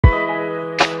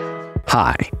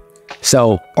Hi.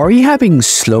 So, are you having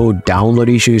slow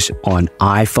download issues on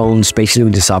iPhone, especially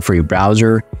with the Safari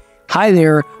browser? Hi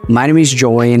there, my name is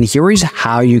Joy, and here is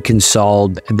how you can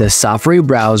solve the Safari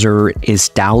browser is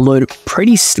download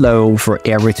pretty slow for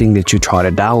everything that you try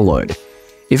to download.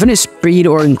 If you want to speed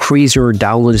or increase your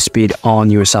download speed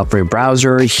on your Safari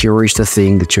browser, here is the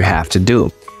thing that you have to do.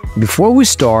 Before we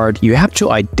start, you have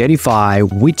to identify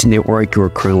which network you're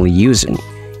currently using.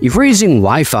 If you're using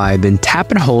Wi-Fi, then tap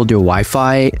and hold your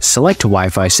Wi-Fi, select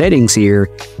Wi-Fi settings here,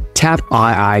 tap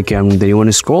I icon, then you want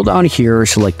to scroll down here,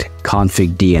 select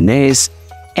config DNS,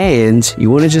 and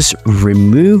you want to just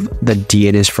remove the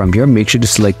DNS from here. Make sure to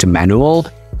select manual,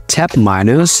 tap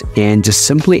minus, and just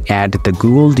simply add the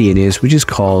Google DNS, which is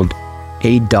called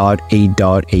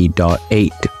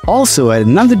 8.8.8.8. Also add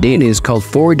another DNS called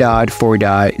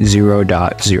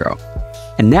 4.4.0.0.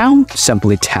 And now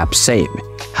simply tap save.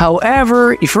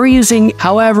 However, if you're using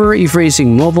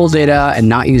mobile data and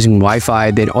not using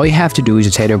Wi-Fi, then all you have to do is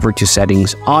just head over to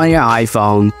settings on your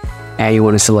iPhone and you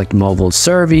want to select mobile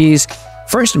service.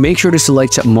 First, make sure to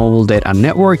select mobile data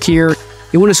network here.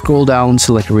 You want to scroll down,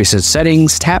 select reset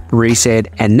settings, tap reset,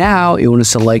 and now you want to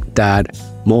select that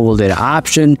mobile data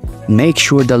option. Make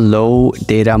sure the low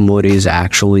data mode is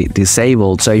actually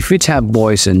disabled. So if you tap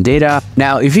voice and data,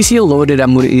 now if you see a low data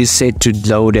mode is set to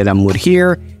low data mode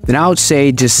here, then I would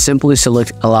say just simply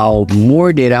select allow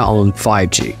more data on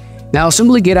 5G. Now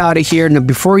simply get out of here. Now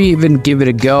before you even give it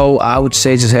a go, I would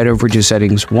say just head over to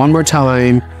settings one more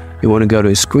time. You want to go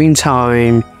to screen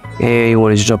time and you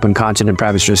want to just open content and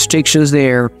privacy restrictions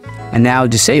there, and now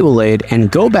disable it and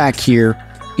go back here.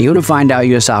 You want to find out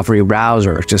your Safari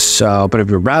browser. Just open up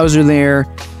your browser there.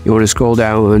 You want to scroll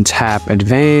down and tap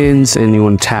advanced, and you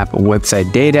want to tap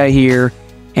website data here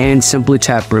and simply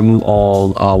tap remove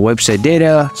all website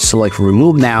data, select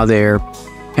remove now there,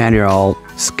 and you're all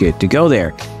good to go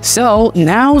there. So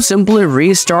now simply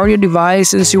restart your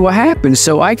device and see what happens.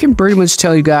 So I can pretty much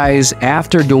tell you guys,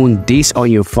 after doing this on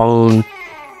your phone,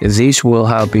 this will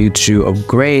help you to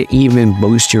upgrade, even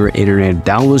boost your internet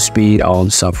download speed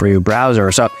on Safari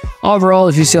browser. So overall,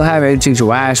 if you still have anything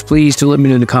to ask, please do let me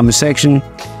know in the comment section.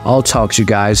 I'll talk to you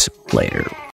guys later.